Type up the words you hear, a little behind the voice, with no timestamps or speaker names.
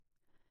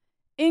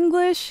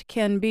English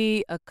can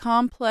be a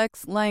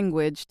complex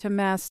language to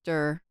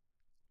master.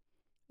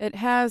 It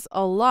has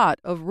a lot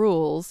of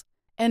rules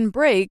and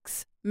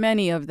breaks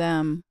many of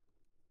them.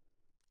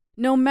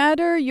 No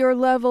matter your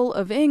level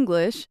of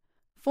English,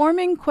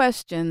 forming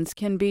questions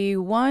can be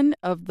one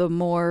of the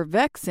more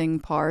vexing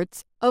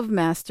parts of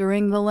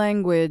mastering the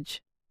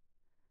language.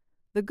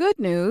 The good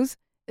news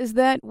is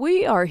that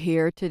we are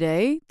here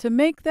today to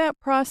make that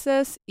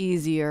process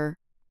easier.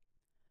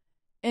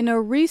 In a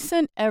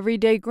recent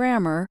Everyday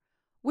Grammar,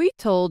 we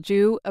told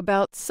you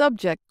about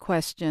subject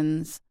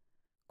questions,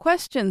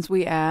 questions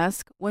we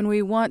ask when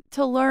we want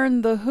to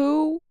learn the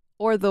who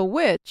or the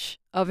which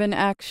of an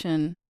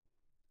action.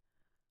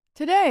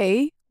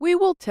 Today, we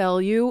will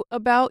tell you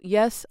about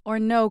yes or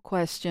no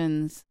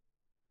questions.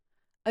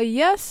 A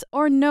yes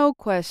or no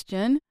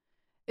question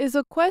is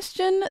a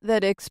question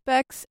that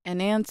expects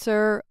an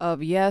answer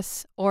of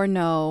yes or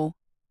no.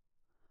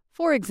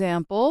 For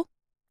example,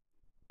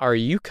 Are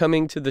you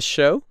coming to the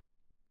show?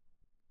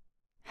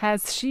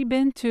 Has she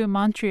been to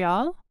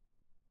Montreal?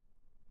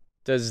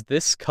 Does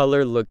this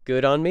color look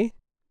good on me?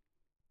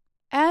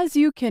 as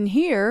you can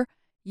hear,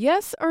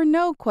 yes or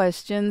no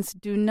questions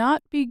do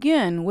not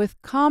begin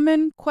with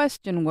common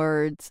question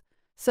words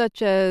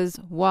such as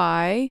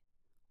why,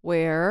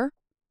 where,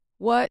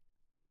 what,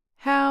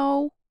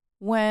 how,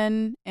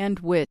 when, and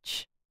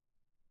which.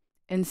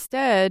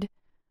 Instead,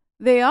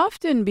 they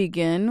often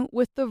begin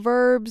with the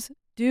verbs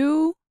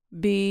do,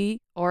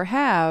 be, or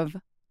have.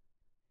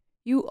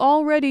 You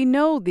already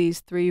know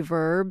these three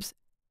verbs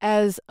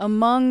as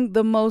among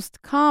the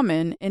most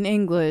common in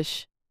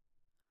English,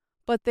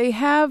 but they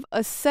have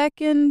a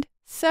second,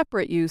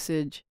 separate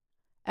usage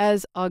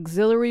as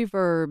auxiliary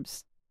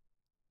verbs.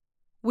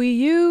 We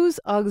use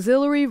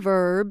auxiliary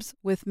verbs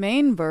with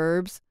main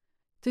verbs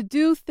to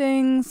do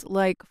things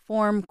like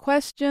form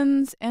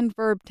questions and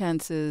verb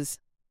tenses.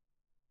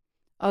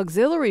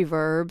 Auxiliary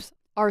verbs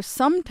are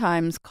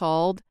sometimes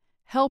called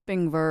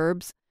helping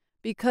verbs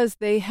because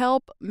they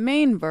help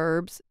main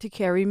verbs to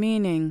carry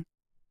meaning.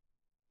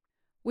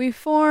 We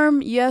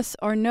form yes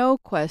or no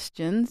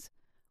questions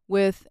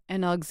with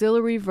an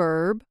auxiliary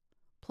verb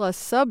plus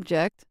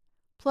subject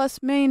plus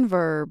main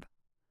verb.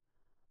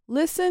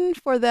 Listen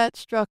for that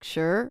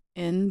structure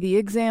in the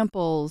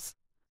examples.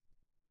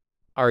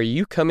 Are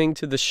you coming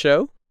to the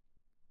show?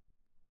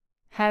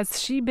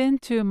 Has she been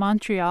to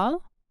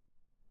Montreal?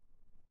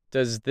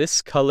 Does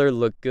this color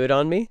look good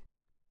on me?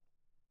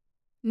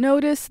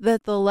 Notice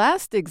that the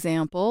last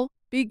example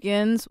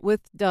begins with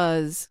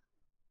does.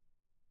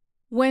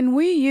 When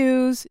we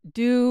use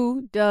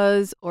do,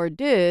 does, or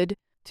did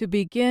to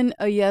begin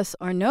a yes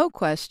or no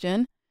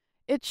question,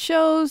 it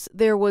shows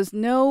there was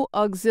no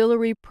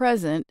auxiliary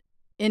present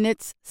in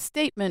its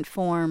statement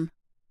form.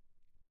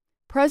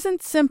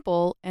 Present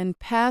simple and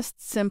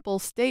past simple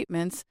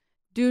statements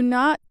do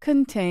not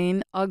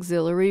contain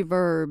auxiliary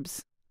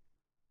verbs.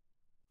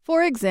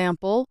 For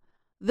example,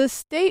 the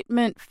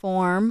statement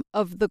form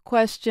of the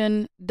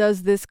question,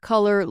 "Does this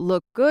color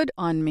look good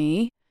on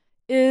me?"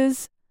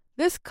 is,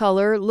 "This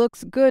color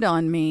looks good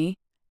on me,"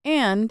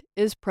 and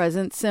is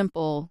present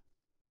simple.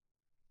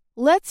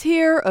 Let's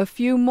hear a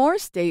few more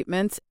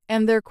statements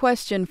and their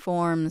question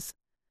forms.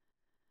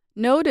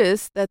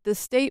 Notice that the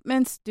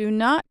statements do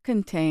not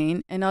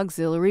contain an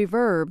auxiliary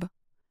verb,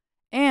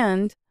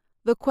 and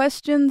the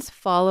questions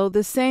follow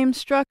the same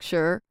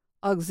structure,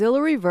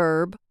 auxiliary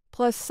verb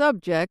plus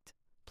subject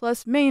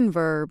plus main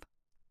verb.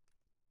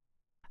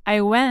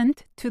 I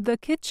went to the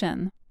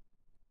kitchen.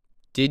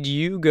 Did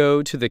you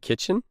go to the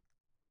kitchen?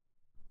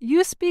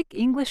 You speak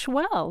English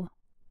well.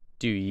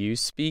 Do you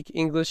speak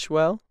English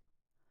well?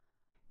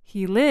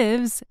 He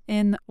lives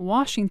in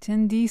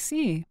Washington,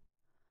 D.C.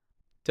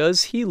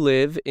 Does he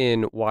live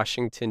in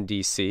Washington,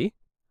 D.C.?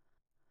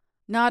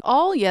 Not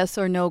all yes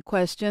or no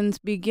questions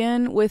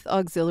begin with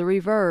auxiliary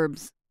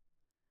verbs.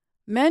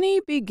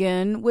 Many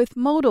begin with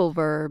modal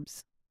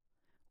verbs.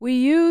 We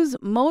use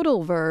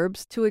modal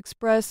verbs to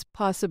express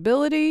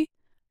possibility,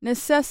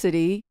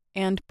 necessity,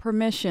 and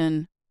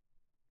permission.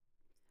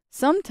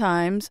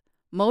 Sometimes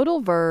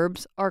modal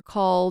verbs are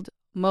called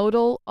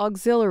modal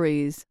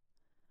auxiliaries,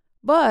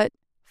 but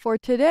for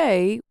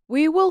today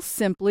we will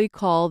simply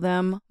call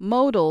them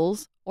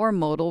modals or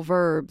modal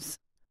verbs.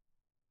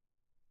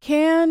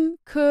 Can,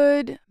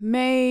 could,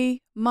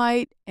 may,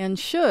 might, and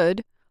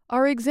should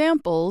are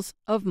examples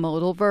of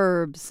modal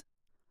verbs.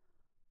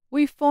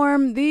 We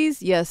form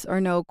these yes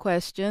or no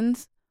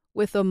questions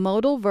with a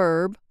modal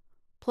verb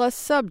plus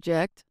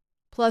subject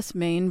plus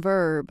main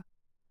verb.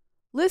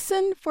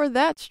 Listen for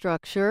that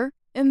structure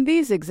in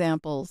these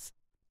examples.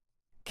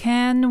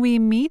 Can we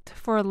meet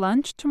for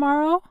lunch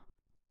tomorrow?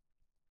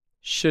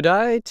 Should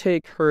I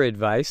take her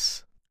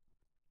advice?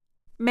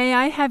 May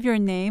I have your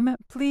name,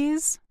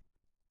 please?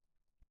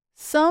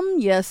 Some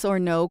yes or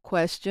no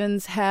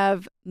questions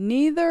have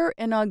neither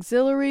an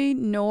auxiliary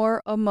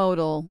nor a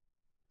modal.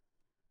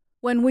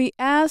 When we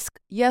ask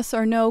yes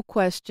or no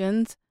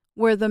questions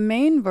where the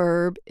main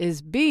verb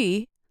is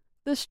be,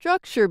 the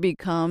structure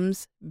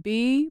becomes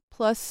be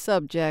plus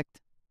subject.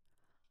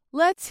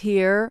 Let's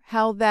hear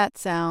how that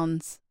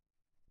sounds.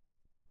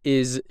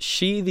 Is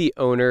she the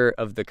owner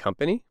of the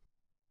company?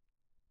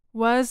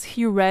 Was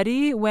he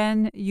ready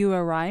when you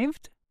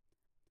arrived?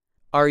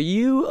 Are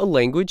you a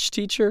language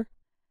teacher?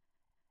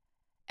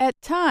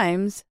 At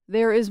times,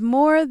 there is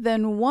more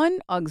than one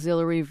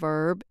auxiliary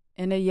verb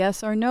in a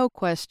yes or no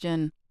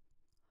question,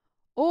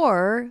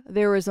 or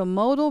there is a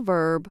modal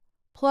verb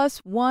plus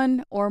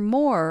one or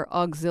more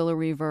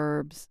auxiliary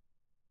verbs.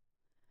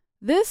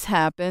 This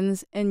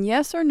happens in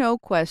yes or no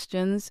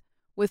questions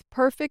with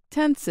perfect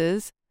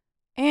tenses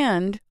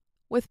and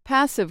with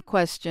passive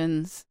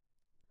questions.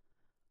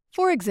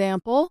 For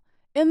example,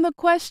 in the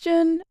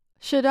question,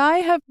 "Should I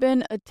have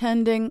been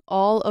attending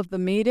all of the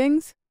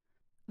meetings?"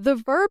 the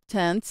verb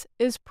tense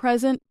is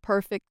present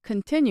perfect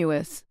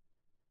continuous.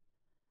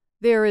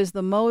 There is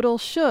the modal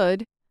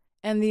should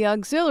and the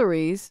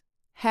auxiliaries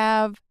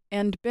have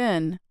and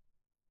been.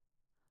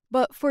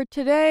 But for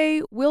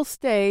today, we'll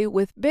stay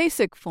with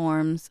basic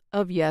forms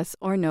of yes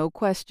or no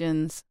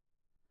questions.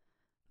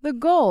 The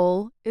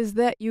goal is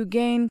that you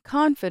gain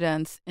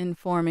confidence in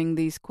forming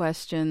these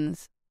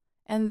questions,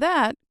 and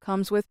that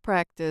comes with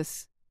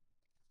practice.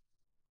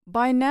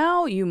 By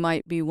now, you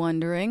might be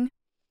wondering,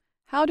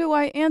 how do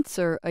I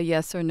answer a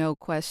yes or no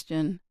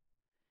question?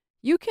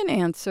 You can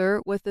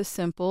answer with a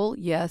simple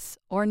yes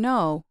or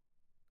no.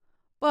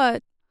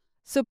 But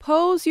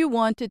suppose you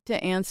wanted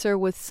to answer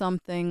with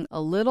something a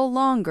little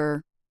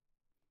longer.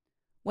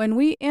 When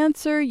we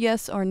answer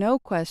yes or no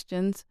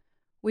questions,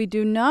 we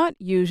do not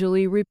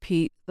usually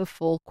repeat the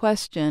full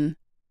question.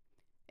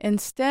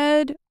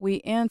 Instead,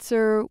 we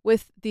answer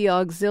with the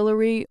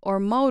auxiliary or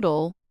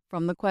modal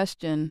from the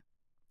question.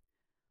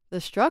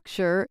 The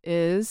structure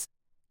is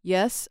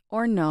yes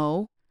or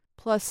no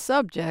plus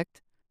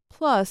subject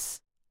plus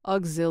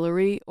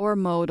auxiliary or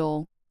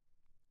modal.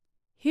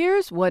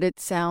 Here's what it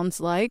sounds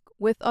like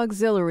with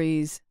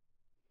auxiliaries.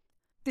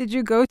 Did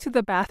you go to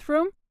the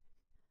bathroom?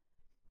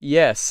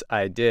 Yes,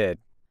 I did.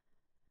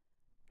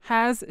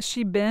 Has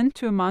she been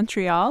to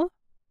Montreal?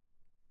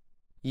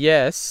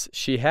 Yes,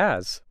 she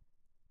has.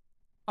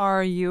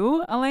 Are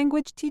you a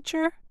language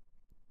teacher?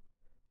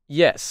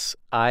 Yes,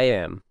 I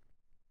am.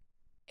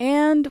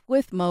 And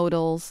with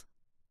modals.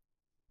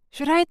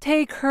 Should I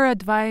take her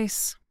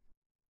advice?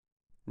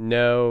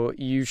 No,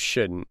 you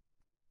shouldn't.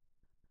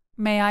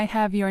 May I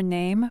have your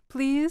name,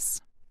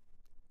 please?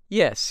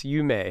 Yes,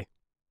 you may.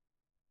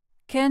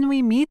 Can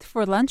we meet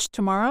for lunch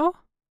tomorrow?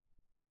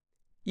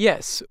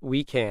 Yes,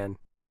 we can.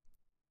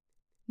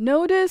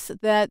 Notice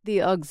that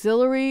the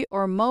auxiliary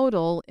or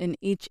modal in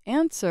each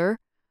answer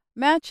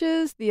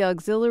matches the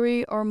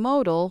auxiliary or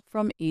modal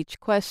from each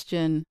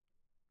question.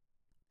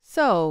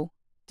 So,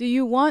 do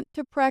you want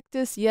to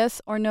practice yes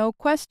or no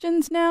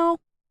questions now?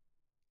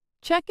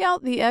 Check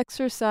out the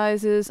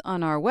exercises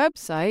on our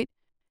website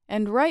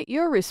and write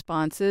your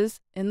responses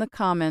in the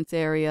comments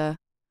area.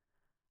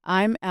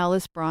 I'm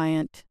Alice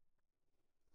Bryant.